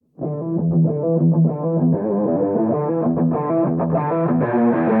Welcome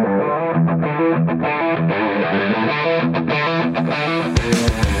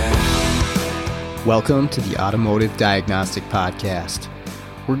to the Automotive Diagnostic Podcast.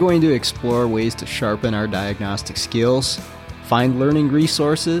 We're going to explore ways to sharpen our diagnostic skills, find learning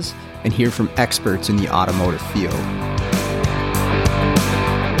resources, and hear from experts in the automotive field.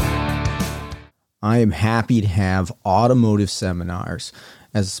 I am happy to have Automotive Seminars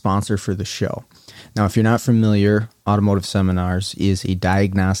as a sponsor for the show. Now, if you're not familiar, Automotive Seminars is a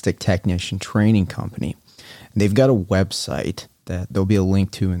diagnostic technician training company. They've got a website that there'll be a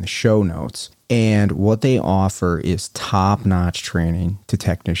link to in the show notes. And what they offer is top-notch training to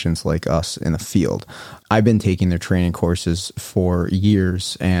technicians like us in the field. I've been taking their training courses for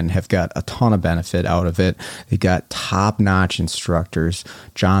years and have got a ton of benefit out of it. They've got top-notch instructors,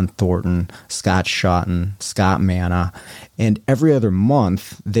 John Thornton, Scott Schotten, Scott Manna, and every other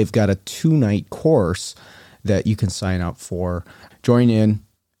month they've got a 2-night course that you can sign up for. Join in,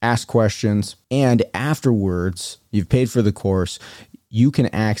 ask questions, and afterwards, you've paid for the course, you can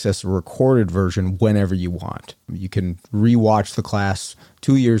access a recorded version whenever you want. You can rewatch the class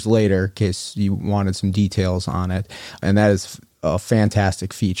 2 years later in case you wanted some details on it. And that is a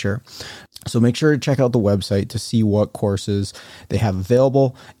fantastic feature. So make sure to check out the website to see what courses they have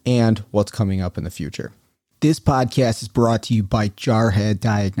available and what's coming up in the future. This podcast is brought to you by Jarhead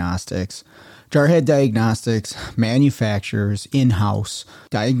Diagnostics. Jarhead Diagnostics manufactures in-house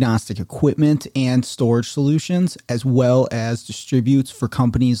diagnostic equipment and storage solutions, as well as distributes for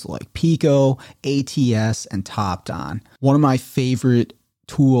companies like Pico, ATS, and Topdon. One of my favorite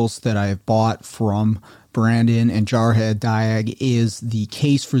tools that I have bought from Brandon and Jarhead Diag is the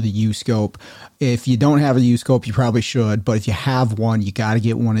case for the U-Scope. If you don't have a U-Scope, you probably should, but if you have one, you got to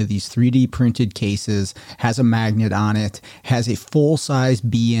get one of these 3D printed cases, has a magnet on it, has a full-size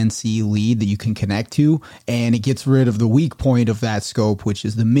BNC lead that you can connect to, and it gets rid of the weak point of that scope, which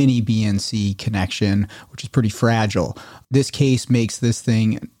is the mini BNC connection, which is pretty fragile. This case makes this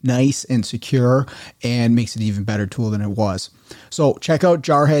thing nice and secure and makes it an even better tool than it was. So check out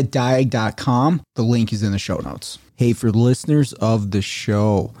jarheaddiag.com. The link is in the show notes. Hey, for listeners of the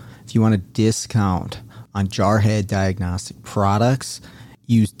show, if you want a discount on Jarhead Diagnostic products,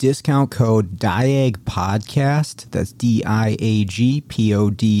 use discount code DIAGPODCAST, that's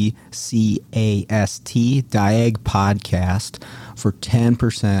DIAGPODCAST, DIAGPODCAST, for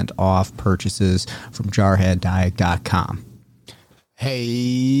 10% off purchases from jarheaddiag.com.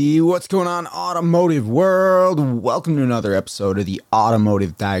 Hey, what's going on, automotive world? Welcome to another episode of the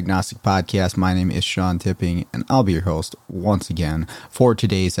Automotive Diagnostic Podcast. My name is Sean Tipping, and I'll be your host once again for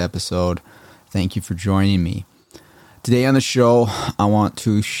today's episode. Thank you for joining me. Today on the show, I want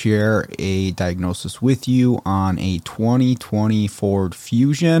to share a diagnosis with you on a 2020 Ford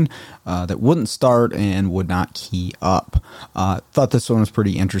Fusion that wouldn't start and would not key up. Thought this one was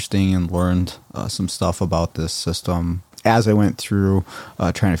pretty interesting and learned some stuff about this system as I went through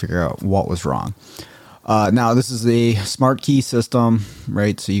trying to figure out what was wrong. Now, this is a smart key system,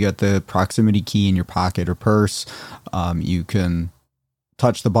 right? So you got the proximity key in your pocket or purse. You can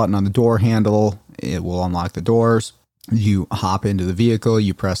touch the button on the door handle. It will unlock the doors. You hop into the vehicle,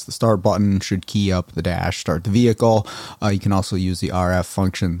 you press the start button, should key up the dash, start the vehicle. You can also use the RF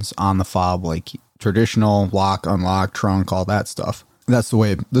functions on the fob, like traditional lock, unlock, trunk, all that stuff. That's the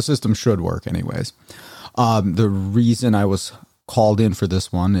way the system should work anyways. The reason I was called in for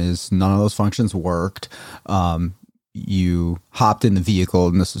this one is none of those functions worked. You hopped in the vehicle,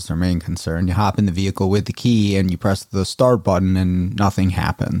 and this is their main concern. You hop in the vehicle with the key, and you press the start button, and nothing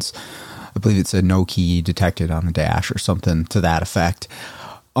happens. I believe it said no key detected on the dash or something to that effect.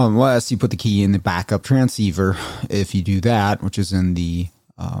 Unless you put the key in the backup transceiver. If you do that, which is in the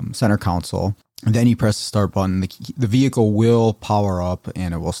center console, and then you press the start button, the vehicle will power up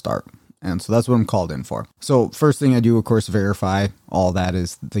and it will start. And so that's what I'm called in for. So first thing I do, of course, verify all that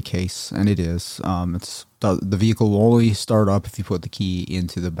is the case, and it is. The vehicle will only start up if you put the key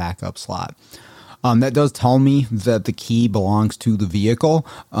into the backup slot. That does tell me that the key belongs to the vehicle,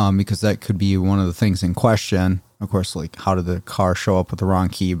 because that could be one of the things in question. Of course, like, how did the car show up with the wrong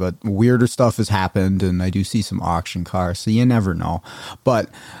key? But weirder stuff has happened, and I do see some auction cars, so you never know. But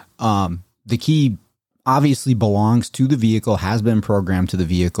the key obviously belongs to the vehicle, has been programmed to the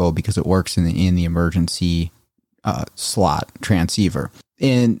vehicle because it works in the emergency slot transceiver.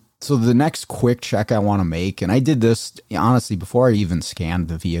 And so the next quick check I want to make, and I did this honestly before I even scanned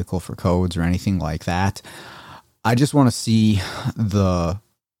the vehicle for codes or anything like that. I just want to see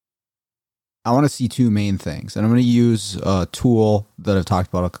two main things, and I'm going to use a tool that I've talked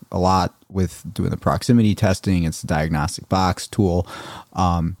about a lot with doing the proximity testing. It's the diagnostic box tool.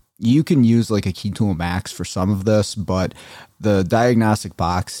 You can use like a Key Tool Max for some of this, but the diagnostic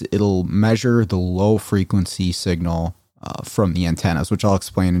box, it'll measure the low frequency signal from the antennas, which I'll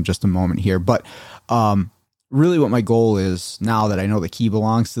explain in just a moment here. But really what my goal is, now that I know the key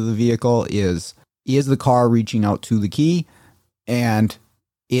belongs to the vehicle, is the car reaching out to the key, and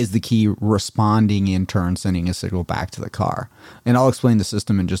is the key responding in turn, sending a signal back to the car? And I'll explain the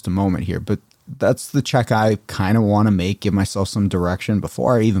system in just a moment here, but that's the check I kind of want to make, give myself some direction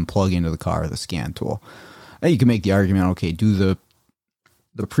before I even plug into the car with the scan tool. Now you can make the argument, okay, do the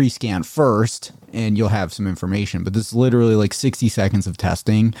pre-scan first and you'll have some information, but this is literally like 60 seconds of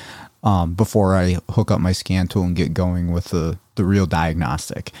testing before I hook up my scan tool and get going with the real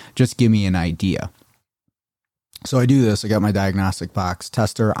diagnostic. Just give me an idea. So I do this. I got my diagnostic box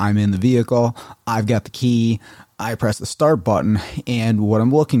tester. I'm in the vehicle. I've got the key. I press the start button. And what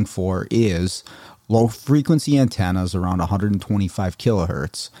I'm looking for is low frequency antennas around 125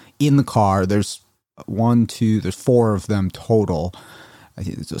 kilohertz in the car. There's four of them total. I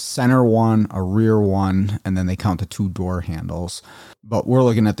think there's a center one, a rear one, and then they count the 2 door handles. But we're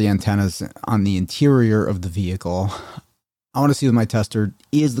looking at the antennas on the interior of the vehicle. I want to see with my tester,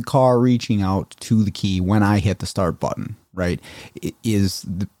 is the car reaching out to the key when I hit the start button, right? Is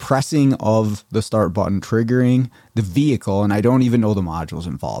the pressing of the start button triggering the vehicle? And I don't even know the modules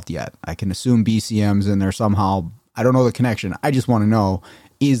involved yet. I can assume BCM's in there somehow. I don't know the connection. I just want to know,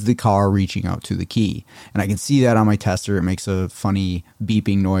 is the car reaching out to the key? And I can see that on my tester. It makes a funny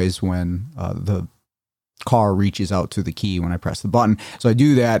beeping noise when the car reaches out to the key when I press the button. So I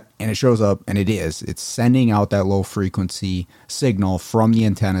do that and it shows up, and it's sending out that low frequency signal from the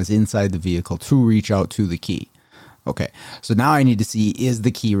antennas inside the vehicle to reach out to the key. Okay, so now I need to see, is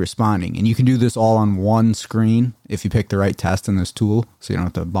the key responding? And you can do this all on one screen if you pick the right test in this tool, so you don't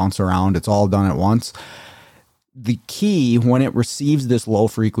have to bounce around. It's all done at once. The key, when it receives this low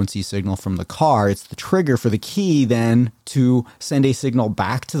frequency signal from the car, it's the trigger for the key then to send a signal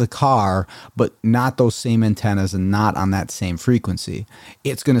back to the car, but not those same antennas and not on that same frequency.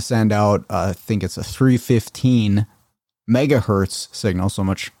 It's going to send out, I think it's a 315 megahertz signal, so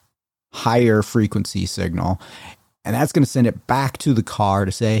much higher frequency signal. And that's going to send it back to the car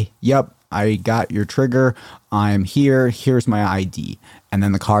to say, yep, I got your trigger. I'm here. Here's my ID. And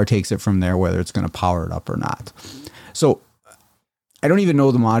then the car takes it from there, whether it's going to power it up or not. So I don't even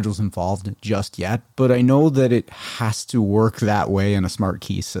know the modules involved just yet, but I know that it has to work that way in a smart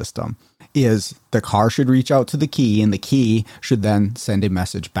key system. Is the car should reach out to the key, and the key should then send a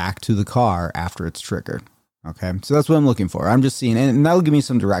message back to the car after it's triggered. Okay, so that's what I'm looking for. I'm just seeing, and that'll give me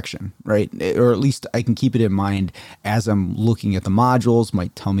some direction, right? Or at least I can keep it in mind as I'm looking at the modules,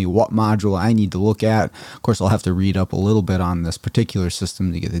 might tell me what module I need to look at. Of course, I'll have to read up a little bit on this particular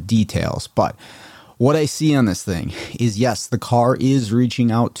system to get the details. But what I see on this thing is, yes, the car is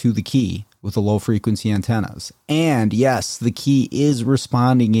reaching out to the key with the low frequency antennas. And yes, the key is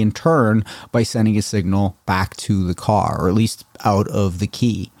responding in turn by sending a signal back to the car, or at least out of the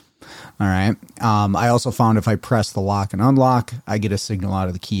key. All right. I also found if I press the lock and unlock, I get a signal out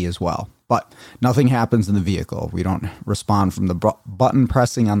of the key as well. But nothing happens in the vehicle. We don't respond from the button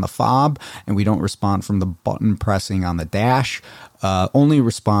pressing on the fob, and we don't respond from the button pressing on the dash. Only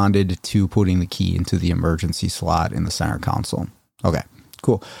responded to putting the key into the emergency slot in the center console. Okay,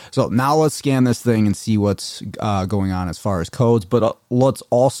 cool. So now let's scan this thing and see what's going on as far as codes. But let's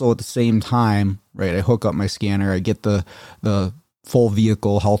also at the same time, right, I hook up my scanner. I get the full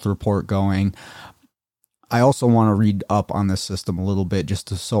vehicle health report going. I also want to read up on this system a little bit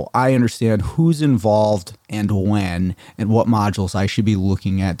so I understand who's involved and when, and what modules I should be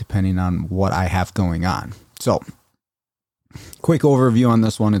looking at depending on what I have going on. So quick overview on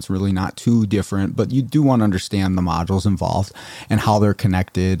this one. It's really not too different, but you do want to understand the modules involved and how they're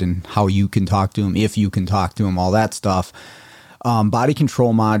connected and how you can talk to them, if you can talk to them, all that stuff. Body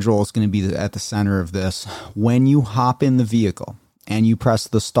control module is going to be at the center of this. When you hop in the vehicle and you press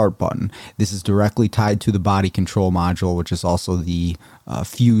the start button, this is directly tied to the body control module, which is also the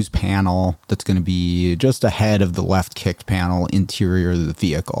fuse panel that's going to be just ahead of the left kicked panel interior of the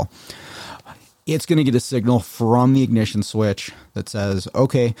vehicle. It's going to get a signal from the ignition switch that says,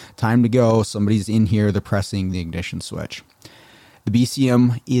 okay, time to go. Somebody's in here. They're pressing the ignition switch. The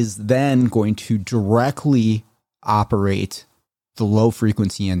BCM is then going to directly operate the low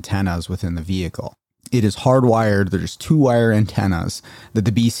frequency antennas within the vehicle. It is hardwired. There's 2-wire antennas that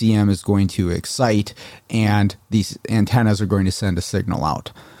the BCM is going to excite, and these antennas are going to send a signal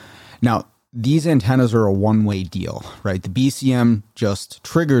out. Now, these antennas are a one-way deal, right? The BCM just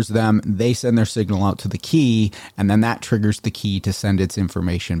triggers them. They send their signal out to the key, and then that triggers the key to send its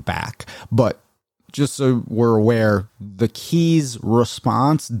information back. But just so we're aware, the key's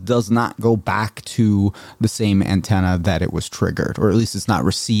response does not go back to the same antenna that it was triggered, or at least it's not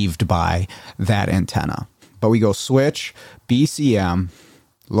received by that antenna. But we go switch, BCM,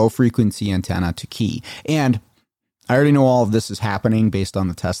 low frequency antenna to key. And I already know all of this is happening based on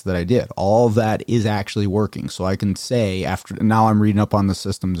the test that I did. All of that is actually working. So I can say now I'm reading up on the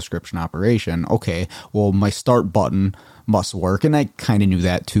system description operation. Okay, well, my start button must work. And I kind of knew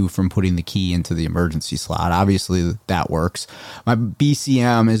that too from putting the key into the emergency slot. Obviously that works. My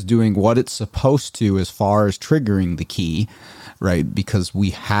BCM is doing what it's supposed to as far as triggering the key, right? Because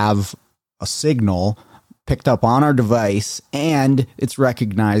we have a signal picked up on our device and it's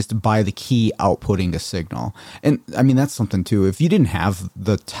recognized by the key outputting a signal. And I mean, that's something too. If you didn't have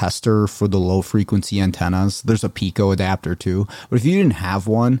the tester for the low frequency antennas, there's a Pico adapter too. But if you didn't have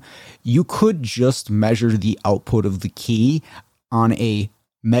one, you could just measure the output of the key on a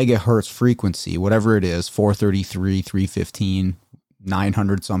megahertz frequency, whatever it is, 433, 315,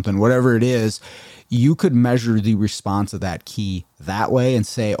 900 something, whatever it is. You could measure the response of that key that way and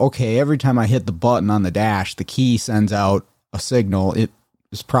say, okay, every time I hit the button on the dash, the key sends out a signal. It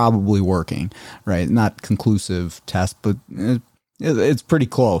is probably working, right? Not conclusive test, but it's pretty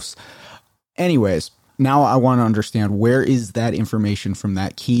close. Anyways, now I want to understand, where is that information from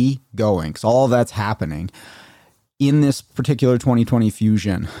that key going? Because all of that's happening. In this particular 2020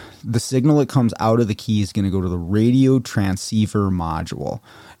 Fusion, the signal that comes out of the key is going to go to the radio transceiver module.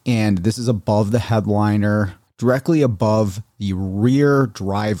 And this is above the headliner, directly above the rear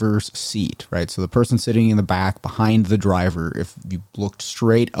driver's seat, right? So the person sitting in the back behind the driver, if you looked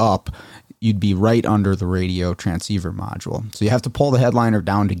straight up, you'd be right under the radio transceiver module. So you have to pull the headliner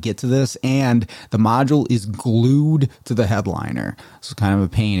down to get to this, and the module is glued to the headliner. So it's kind of a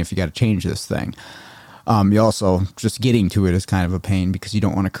pain if you got to change this thing. You also, just getting to it is kind of a pain because you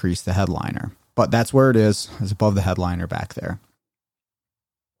don't want to crease the headliner. But that's where it is. It's above the headliner back there.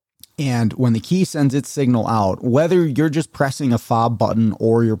 And when the key sends its signal out, whether you're just pressing a fob button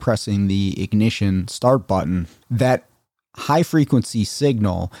or you're pressing the ignition start button, that high frequency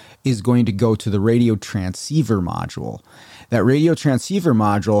signal is going to go to the radio transceiver module. That radio transceiver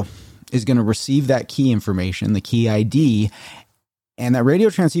module is going to receive that key information, the key ID, and that radio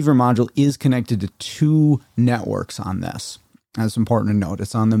transceiver module is connected to two networks on this. That's important to note.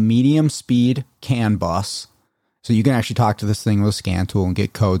 It's on the medium speed CAN bus. So you can actually talk to this thing with a scan tool and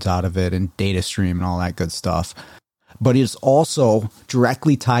get codes out of it and data stream and all that good stuff. But it's also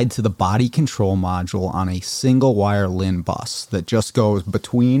directly tied to the body control module on a single wire LIN bus that just goes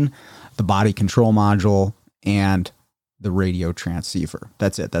between the body control module and the radio transceiver.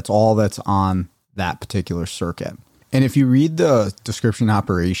 That's it. That's all that's on that particular circuit. And if you read the description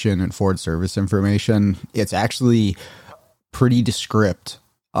operation and forward service information, it's actually pretty descriptive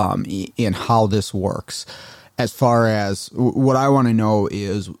in how this works. As far as what I want to know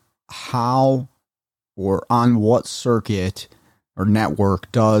is how or on what circuit or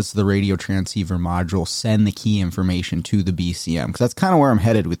network does the radio transceiver module send the key information to the BCM? Because that's kind of where I'm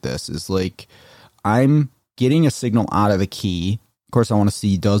headed with this, is like I'm getting a signal out of the key. Of course, I want to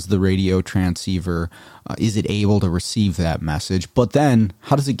see, does the radio transceiver, is it able to receive that message? But then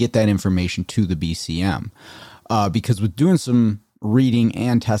how does it get that information to the BCM? Because with doing some reading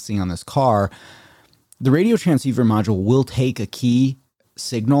and testing on this car, the radio transceiver module will take a key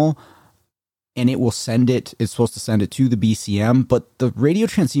signal and it will send it. It's supposed to send it to the BCM, but the radio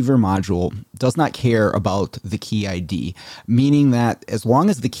transceiver module does not care about the key ID, meaning that as long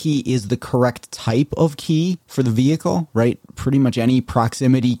as the key is the correct type of key for the vehicle, right? Pretty much any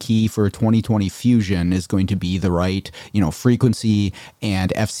proximity key for a 2020 Fusion is going to be the right, frequency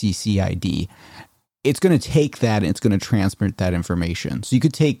and FCC ID. It's going to take that and it's going to transmit that information. So you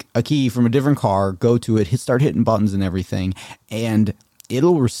could take a key from a different car, go to it, start hitting buttons and everything, and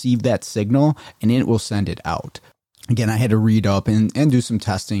it'll receive that signal and it will send it out. Again, I had to read up and do some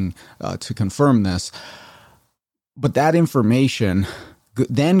testing to confirm this. But that information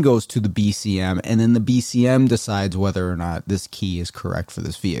then goes to the BCM, and then the BCM decides whether or not this key is correct for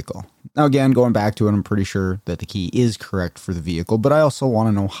this vehicle. Now, again, going back to it, I'm pretty sure that the key is correct for the vehicle, but I also want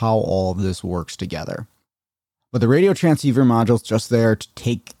to know how all of this works together. But the radio transceiver module is just there to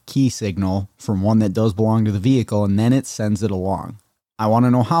take key signal from one that does belong to the vehicle, and then it sends it along. I want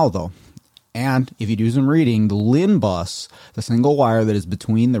to know how, though. And if you do some reading, the LIN bus, the single wire that is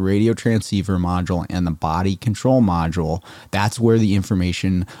between the radio transceiver module and the body control module, that's where the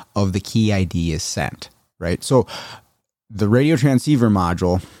information of the key ID is sent, right? So the radio transceiver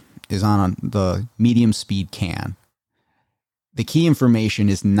module is on the medium speed CAN. The key information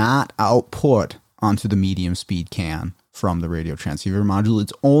is not output onto the medium speed CAN. from the radio transceiver module.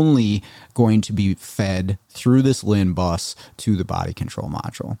 It's only going to be fed through this LIN bus to the body control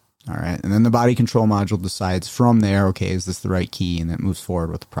module. All right. And then the body control module decides from there, okay, is this the right key? And then it moves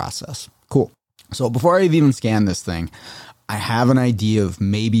forward with the process. Cool. So before I even scan this thing, I have an idea of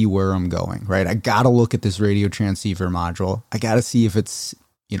maybe where I'm going, right? I got to look at this radio transceiver module. I got to see if it's,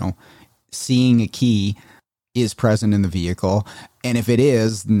 seeing a key is present in the vehicle. And if it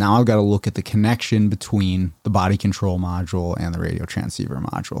is, now I've got to look at the connection between the body control module and the radio transceiver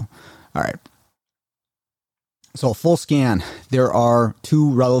module. All right. So full scan, there are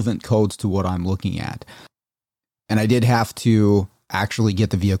 2 relevant codes to what I'm looking at. And I did have to actually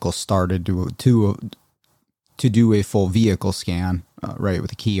get the vehicle started to do a full vehicle scan, right? With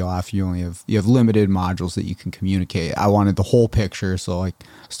the key off, you have limited modules that you can communicate. I wanted the whole picture, so I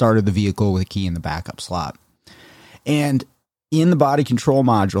started the vehicle with a key in the backup slot. And in the body control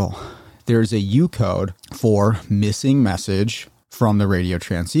module, there's a U code for missing message from the radio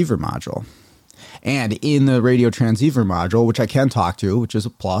transceiver module. And in the radio transceiver module, which I can talk to, which is a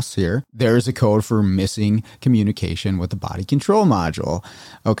plus here, there's a code for missing communication with the body control module.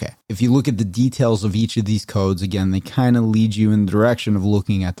 Okay, if you look at the details of each of these codes, again, they kind of lead you in the direction of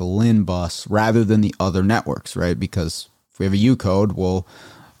looking at the LIN bus rather than the other networks, right? Because if we have a U code, well,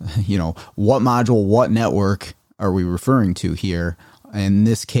 what module, what network are we referring to here? In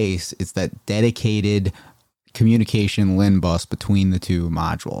this case, it's that dedicated communication LIN bus between the 2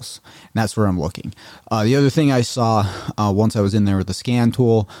 modules. And that's where I'm looking. The other thing I saw once I was in there with the scan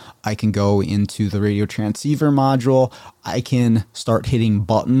tool, I can go into the radio transceiver module. I can start hitting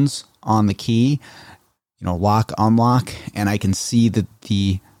buttons on the key, lock, unlock, and I can see that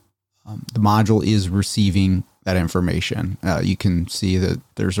the module is receiving that information. You can see that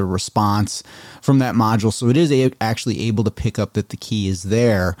there's a response from that module. So it is actually able to pick up that the key is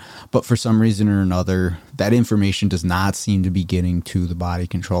there, but for some reason or another, that information does not seem to be getting to the body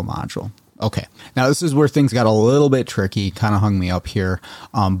control module. Okay, now this is where things got a little bit tricky, kind of hung me up here,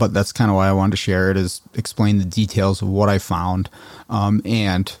 but that's kind of why I wanted to share it, is explain the details of what I found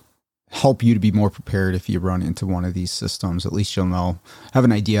and help you to be more prepared if you run into one of these systems. At least you'll have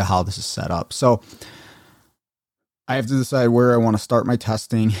an idea how this is set up. So I have to decide where I want to start my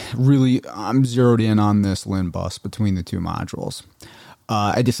testing. Really, I'm zeroed in on this LIN bus between the 2 modules.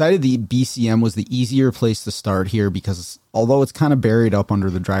 I decided the BCM was the easier place to start here because although it's kind of buried up under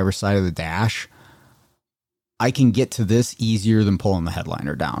the driver's side of the dash, I can get to this easier than pulling the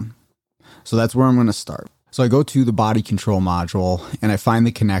headliner down. So that's where I'm going to start. So I go to the body control module and I find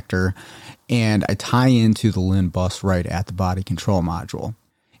the connector and I tie into the LIN bus right at the body control module.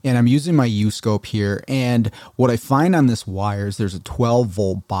 And I'm using my U-scope here. And what I find on this wire is there's a 12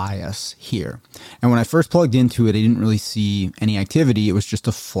 volt bias here. And when I first plugged into it, I didn't really see any activity. It was just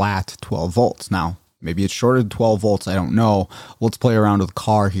a flat 12 volts. Now, maybe it's shorter than 12 volts. I don't know. Let's play around with the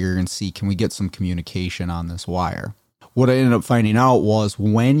car here and see, can we get some communication on this wire? What I ended up finding out was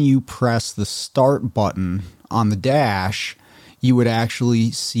when you press the start button on the dash, you would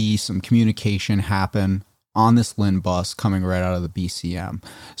actually see some communication happen on this LIN bus coming right out of the BCM.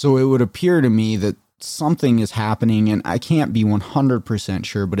 So it would appear to me that something is happening, and I can't be 100%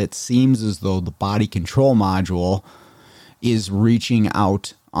 sure, but it seems as though the body control module is reaching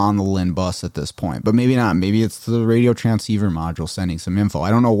out on the LIN bus at this point. But maybe not. Maybe it's the radio transceiver module sending some info. I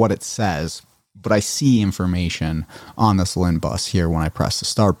don't know what it says, but I see information on this LIN bus here when I press the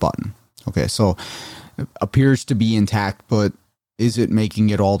start button. Okay, so it appears to be intact, but is it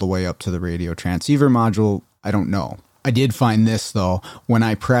making it all the way up to the radio transceiver module? I don't know. I did find this, though. When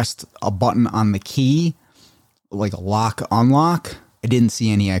I pressed a button on the key, like a lock, unlock, I didn't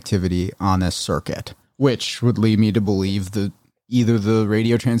see any activity on this circuit, which would lead me to believe that either the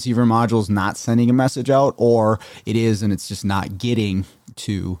radio transceiver module is not sending a message out, or it is and it's just not getting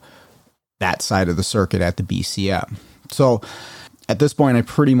to that side of the circuit at the BCM. So at this point, I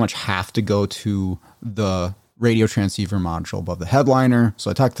pretty much have to go to the radio transceiver module above the headliner.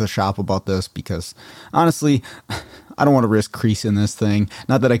 So I talked to the shop about this because honestly, I don't want to risk creasing this thing.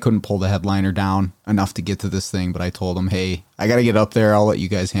 Not that I couldn't pull the headliner down enough to get to this thing, but I told them, hey, I got to get up there. I'll let you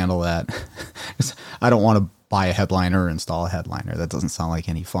guys handle that. I don't want to buy a headliner or install a headliner. That doesn't sound like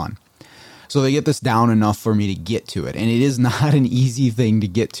any fun. So they get this down enough for me to get to it. And it is not an easy thing to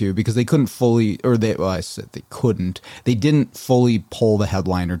get to because they couldn't fully, I said they couldn't. They didn't fully pull the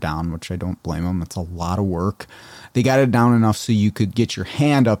headliner down, which I don't blame them. It's a lot of work. They got it down enough so you could get your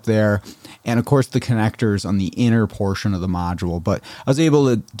hand up there. And of course the connectors on the inner portion of the module. But I was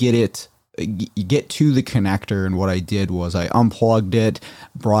able to get to the connector, and what I did was I unplugged it,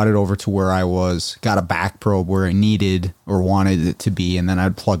 brought it over to where I was, got a back probe where I needed or wanted it to be, and then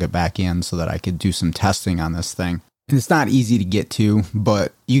I'd plug it back in so that I could do some testing on this thing. And it's not easy to get to,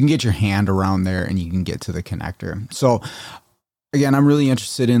 but you can get your hand around there and you can get to the connector. So again, I'm really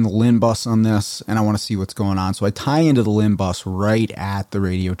interested in the LIN bus on this, and I want to see what's going on. So I tie into the LIN bus right at the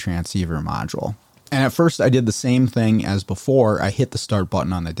radio transceiver module. And at first I did the same thing as before. I hit the start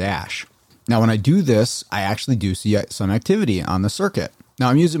button on the dash. Now, when I do this, I actually do see some activity on the circuit. Now,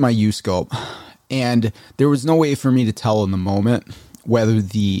 I'm using my U-scope, and there was no way for me to tell in the moment whether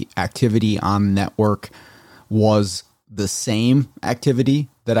the activity on the network was the same activity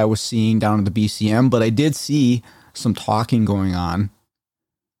that I was seeing down at the BCM, but I did see some talking going on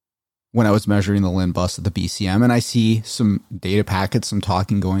when I was measuring the LIN bus at the BCM, and I see some data packets, some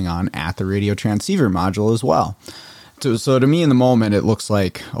talking going on at the radio transceiver module as well. So to me in the moment, it looks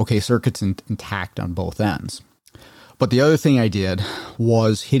like, okay, circuit's intact on both ends. But the other thing I did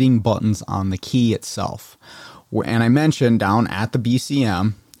was hitting buttons on the key itself. And I mentioned down at the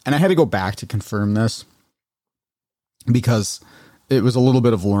BCM, and I had to go back to confirm this because it was a little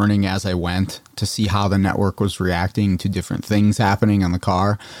bit of learning as I went to see how the network was reacting to different things happening on the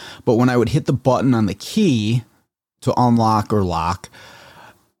car. But when I would hit the button on the key to unlock or lock,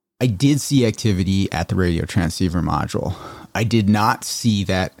 I did see activity at the radio transceiver module. I did not see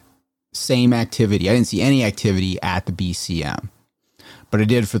that same activity. I didn't see any activity at the BCM, but I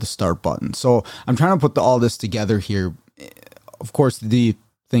did for the start button. So I'm trying to put all this together here. Of course, the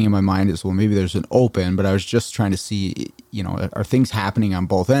thing in my mind is, well, maybe there's an open, but I was just trying to see, are things happening on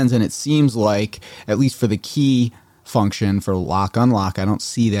both ends? And it seems like, at least for the key function for lock unlock, I don't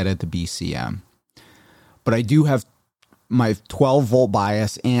see that at the BCM. But I do have my 12 volt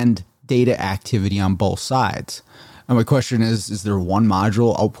bias and data activity on both sides. And my question is there one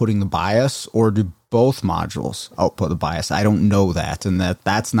module outputting the bias, or do both modules output the bias? I don't know that, and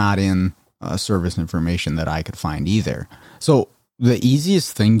that's not in service information that I could find either. So the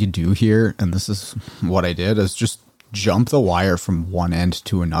easiest thing to do here, and this is what I did, is just jump the wire from one end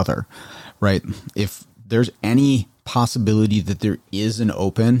to another, right? If there's any possibility that there is an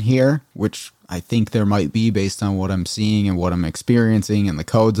open here, which I think there might be based on what I'm seeing and what I'm experiencing and the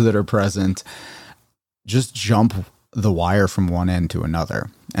codes that are present, just jump the wire from one end to another.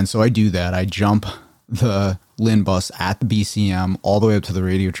 And so I do that. I jump the LIN bus at the BCM all the way up to the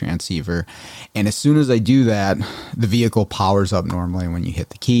radio transceiver. And as soon as I do that, the vehicle powers up normally when you hit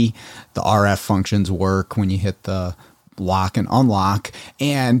the key. The RF functions work when you hit the lock and unlock.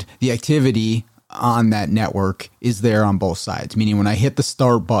 And the activity on that network is there on both sides. Meaning when I hit the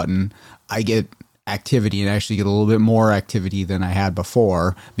start button, I get activity, and I actually get a little bit more activity than I had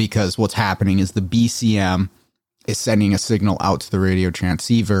before, because what's happening is the BCM is sending a signal out to the radio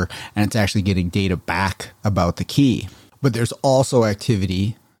transceiver, and it's actually getting data back about the key. But there's also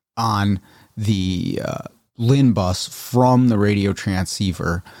activity on the LIN bus from the radio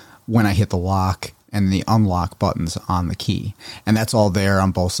transceiver when I hit the lock and the unlock buttons on the key. And that's all there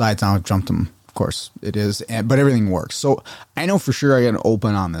on both sides. Now I've jumped them. Of course it is, but everything works. So I know for sure I got an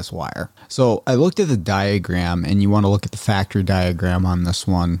open on this wire. So I looked at the diagram, and you want to look at the factory diagram on this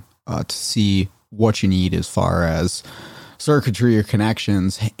one to see what you need as far as circuitry or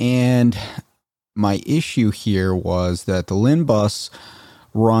connections. And my issue here was that the LIN bus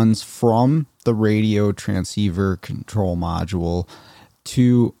runs from the radio transceiver control module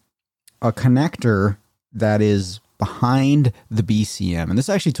to a connector that is behind the BCM. And this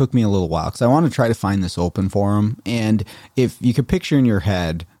actually took me a little while because I want to try to find this open for them. And if you could picture in your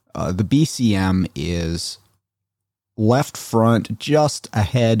head, the BCM is left front, just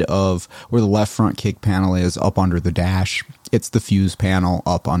ahead of where the left front kick panel is, up under the dash. It's the fuse panel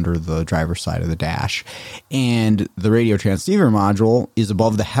up under the driver's side of the dash. And the radio transceiver module is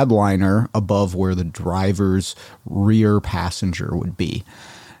above the headliner, above where the driver's rear passenger would be.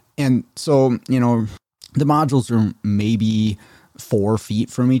 And so, the modules are maybe 4 feet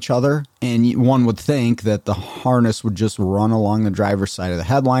from each other, and one would think that the harness would just run along the driver's side of the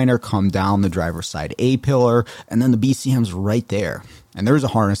headliner, come down the driver's side A-pillar, and then the BCM's right there. And there's a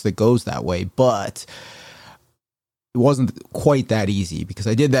harness that goes that way, but it wasn't quite that easy because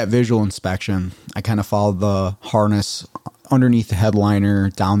I did that visual inspection. I kind of followed the harness underneath the headliner,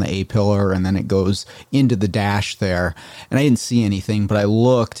 down the A-pillar, and then it goes into the dash there. And I didn't see anything, but I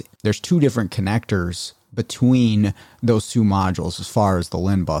looked. There's 2 different connectors between those 2 modules as far as the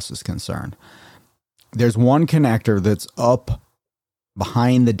LIN bus is concerned. There's one connector that's up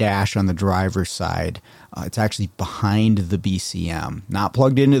behind the dash on the driver's side. It's actually behind the BCM, not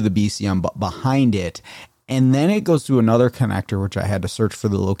plugged into the BCM, but behind it. And then it goes to another connector, which I had to search for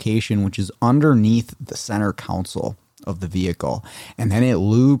the location, which is underneath the center console of the vehicle. And then it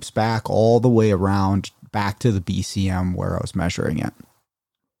loops back all the way around back to the BCM where I was measuring it.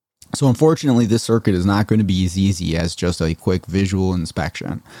 So unfortunately, this circuit is not going to be as easy as just a quick visual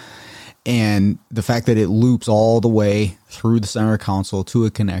inspection. And the fact that it loops all the way through the center console to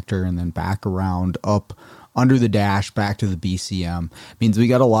a connector and then back around up under the dash back to the BCM means we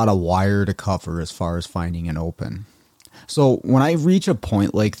got a lot of wire to cover as far as finding an open. So when I reach a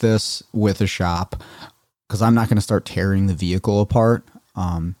point like this with a shop, because I'm not going to start tearing the vehicle apart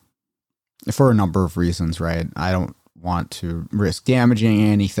for a number of reasons, right? I don't want to risk damaging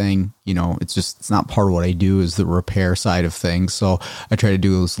anything. It's not part of what I do is the repair side of things. So I try to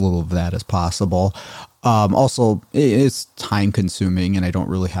do as little of that as possible. Also, it's time consuming and I don't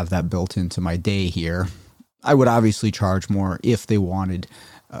really have that built into my day here. I would obviously charge more if they wanted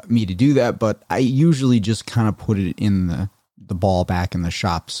me to do that, but I usually just kind of put it in the ball back in the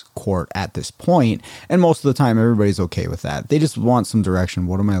shop's court at this point. And most of the time, everybody's okay with that. They just want some direction.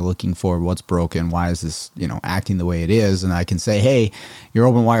 What am I looking for? What's broken? Why is this, acting the way it is? And I can say, hey, your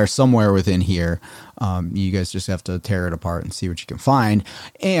open wire somewhere within here. You guys just have to tear it apart and see what you can find.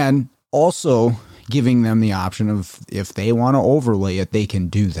 And also giving them the option of if they want to overlay it, they can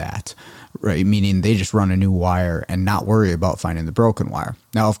do that, right? Meaning they just run a new wire and not worry about finding the broken wire.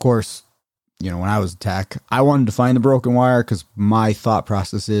 Now, of course, when I was a tech, I wanted to find the broken wire because my thought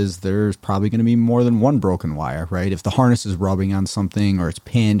process is there's probably going to be more than one broken wire, right? If the harness is rubbing on something or it's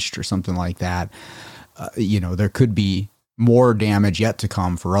pinched or something like that, there could be more damage yet to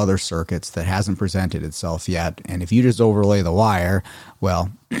come for other circuits that hasn't presented itself yet. And if you just overlay the wire,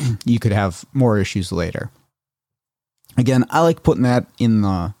 well, you could have more issues later. Again, I like putting that in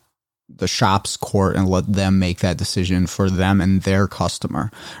the shop's court and let them make that decision for them and their customer,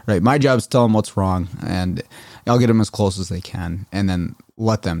 right? My job is to tell them what's wrong and I'll get them as close as they can and then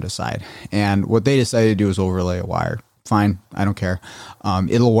let them decide. And what they decide to do is overlay a wire. Fine. I don't care.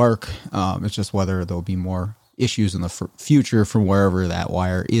 It'll work. It's just whether there'll be more issues in the future from wherever that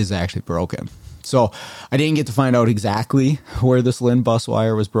wire is actually broken. So I didn't get to find out exactly where this LIN bus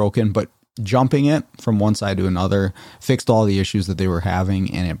wire was broken, but jumping it from one side to another fixed all the issues that they were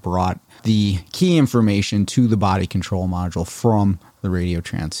having, and it brought the key information to the body control module from the radio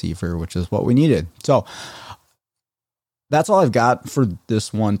transceiver, which is what we needed. So that's all I've got for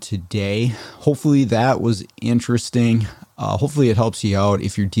this one today. Hopefully that was interesting. Hopefully it helps you out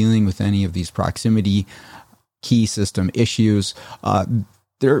if you're dealing with any of these proximity key system issues.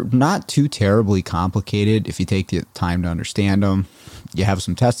 They're not too terribly complicated if you take the time to understand them. You have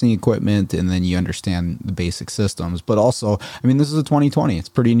some testing equipment and then you understand the basic systems. But also, this is a 2020. It's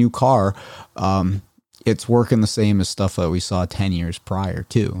a pretty new car. It's working the same as stuff that we saw 10 years prior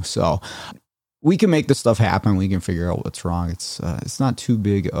too. So we can make this stuff happen. We can figure out what's wrong. It's not too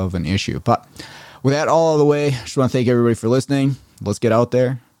big of an issue. But with that all out of the way, I just want to thank everybody for listening. Let's get out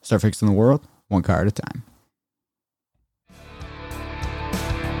there, start fixing the world one car at a time.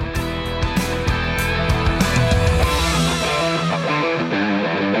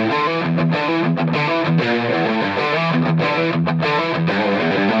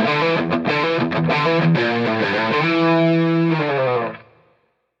 Yeah.